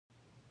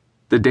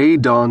The day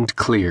dawned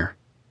clear.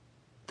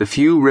 The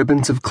few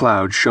ribbons of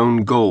cloud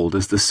shone gold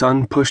as the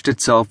sun pushed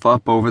itself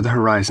up over the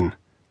horizon.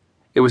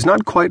 It was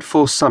not quite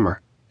full summer,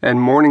 and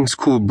morning's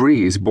cool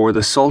breeze bore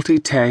the salty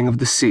tang of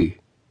the sea.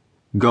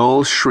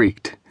 Gulls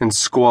shrieked and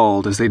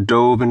squalled as they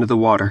dove into the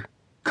water,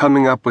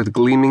 coming up with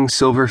gleaming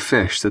silver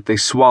fish that they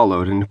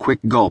swallowed in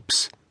quick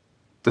gulps.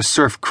 The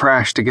surf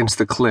crashed against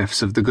the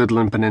cliffs of the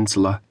Goodland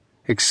Peninsula,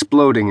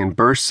 exploding in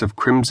bursts of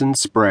crimson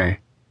spray.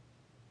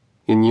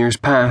 In years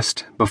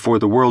past, before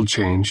the world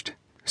changed,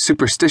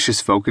 superstitious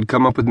folk had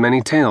come up with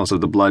many tales of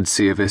the blood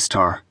sea of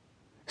Istar.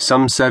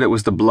 Some said it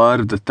was the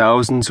blood of the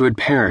thousands who had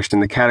perished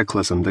in the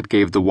cataclysm that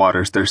gave the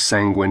waters their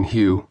sanguine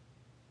hue.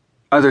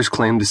 Others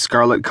claimed the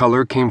scarlet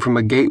color came from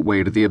a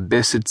gateway to the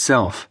abyss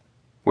itself,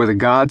 where the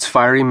god's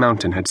fiery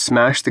mountain had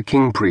smashed the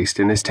king-priest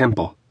in his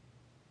temple.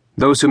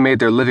 Those who made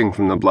their living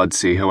from the blood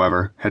sea,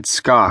 however, had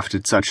scoffed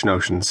at such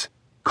notions,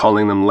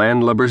 calling them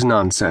landlubbers'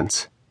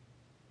 nonsense.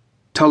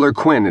 Tuller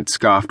Quinn had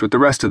scoffed with the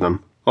rest of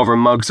them over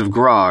mugs of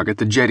grog at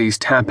the Jetty's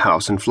tap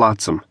house in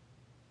Flotsam.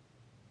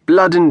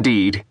 "Blood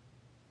indeed,"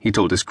 he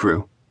told his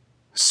crew.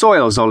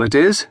 "Soil's all it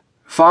is.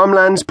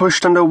 Farmlands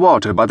pushed under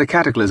water by the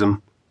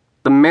cataclysm.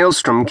 The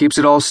maelstrom keeps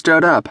it all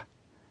stirred up.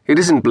 It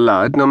isn't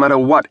blood, no matter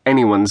what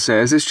anyone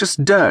says, it's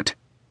just dirt."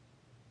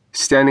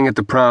 Standing at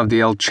the prow of the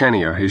El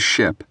Chenier, his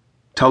ship,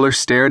 Tuller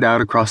stared out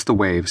across the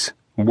waves,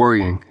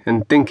 worrying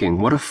and thinking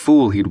what a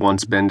fool he'd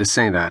once been to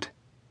say that.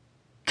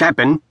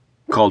 "Cap'n,"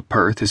 called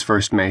Perth, his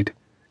first mate,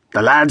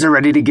 "the lads are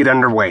ready to get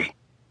under way."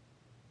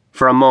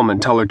 For a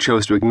moment, Tuller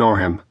chose to ignore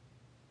him.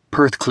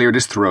 Perth cleared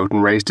his throat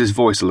and raised his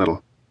voice a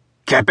little.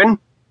 "Cap'n?"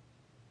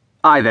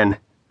 "Aye then,"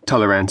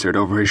 Tuller answered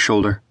over his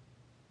shoulder.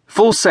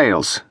 "Full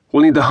sails.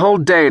 We'll need the whole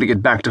day to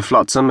get back to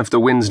Flotsam if the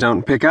winds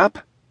don't pick up."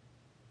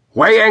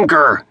 "Weigh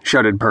anchor!"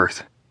 shouted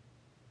Perth.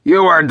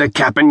 "You heard the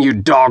cap'n, you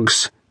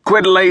dogs.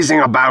 Quit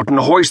lazing about and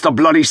hoist the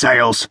bloody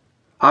sails.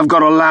 I've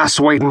got a lass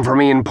waiting for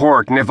me in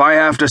port, and if I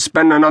have to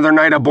spend another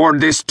night aboard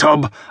this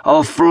tub,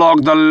 I'll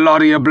flog the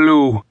lot of you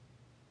blue."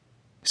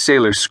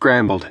 Sailors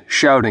scrambled,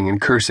 shouting and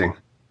cursing.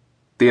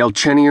 The El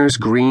Chenier's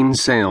green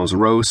sails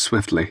rose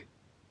swiftly.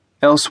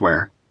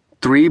 Elsewhere,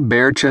 3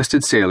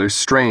 bare-chested sailors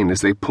strained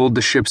as they pulled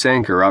the ship's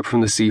anchor up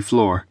from the sea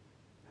floor.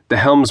 The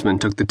helmsman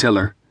took the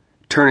tiller,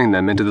 turning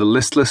them into the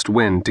listless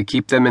wind to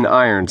keep them in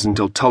irons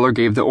until Tuller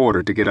gave the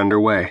order to get under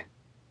way.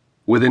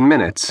 Within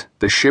minutes,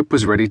 the ship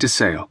was ready to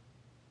sail.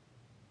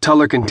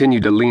 Tuller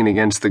continued to lean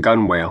against the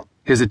gunwale,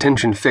 his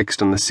attention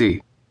fixed on the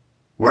sea.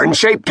 "We're in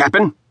shape,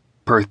 Cap'n,"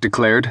 Perth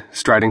declared,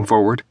 striding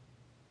forward.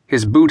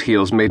 His boot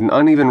heels made an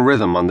uneven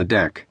rhythm on the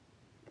deck.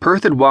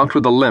 Perth had walked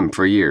with a limp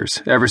for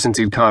years, ever since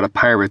he'd caught a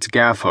pirate's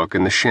gaff hook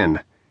in the shin.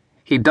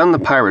 He'd done the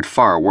pirate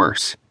far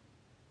worse.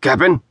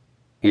 "Cap'n?"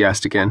 he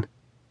asked again.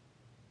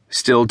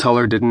 Still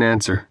Tuller didn't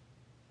answer.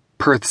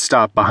 Perth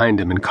stopped behind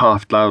him and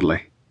coughed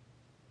loudly.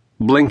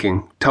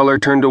 Blinking, Tuller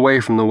turned away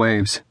from the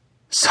waves.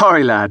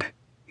 "Sorry, lad,"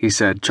 he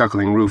said,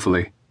 chuckling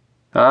ruefully.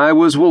 "I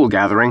was wool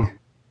gathering.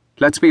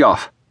 Let's be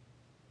off."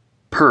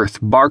 Perth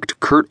barked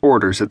curt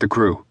orders at the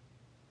crew.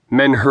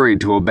 Men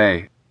hurried to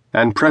obey,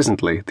 and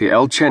presently the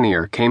El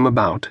Chenier came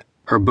about,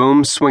 her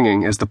boom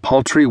swinging as the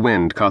paltry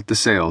wind caught the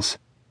sails.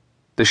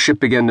 The ship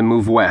began to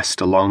move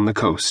west along the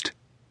coast.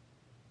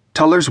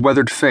 Tuller's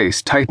weathered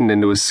face tightened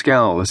into a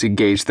scowl as he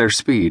gauged their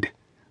speed.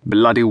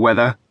 "Bloody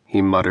weather,"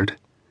 he muttered.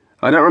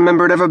 "I don't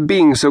remember it ever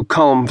being so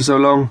calm for so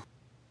long."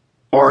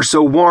 "Or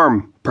so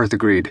warm," Perth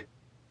agreed.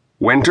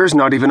 "Winter's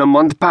not even a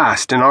month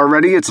past, and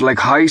already it's like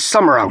high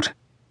summer out."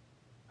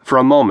 For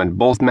a moment,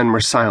 both men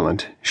were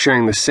silent,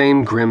 sharing the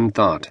same grim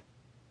thought.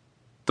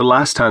 The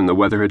last time the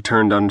weather had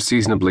turned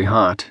unseasonably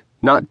hot,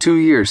 not 2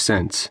 years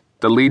since,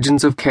 the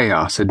legions of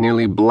chaos had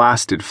nearly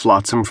blasted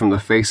Flotsam from the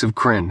face of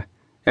Krynn,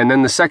 and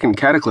then the second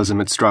cataclysm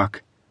had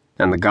struck,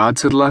 and the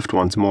gods had left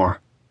once more.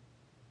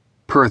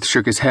 Perth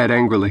shook his head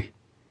angrily.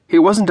 He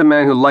wasn't a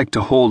man who liked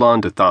to hold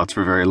on to thoughts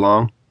for very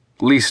long,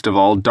 least of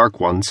all dark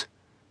ones.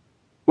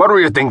 "What were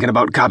you thinking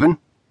about, Cap'n?"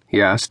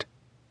 he asked.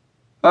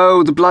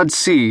 "Oh, the blood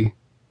sea,"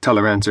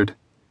 Tuller answered.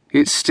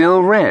 "It's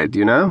still red,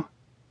 you know."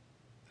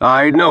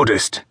 "I'd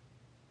noticed."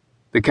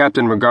 The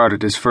captain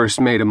regarded his first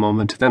mate a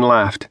moment, then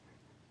laughed.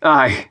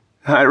 "Aye,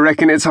 I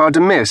reckon it's hard to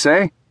miss,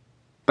 eh?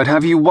 But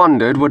have you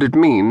wondered what it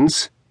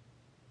means?"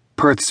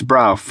 Perth's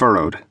brow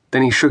furrowed,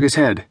 then he shook his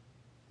head.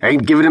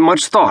 "Ain't given it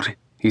much thought,"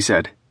 he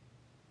said.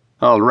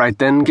 "All right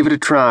then, give it a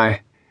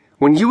try.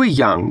 When you were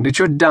young, did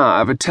your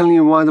da ever tell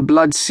you why the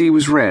blood sea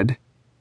was red?"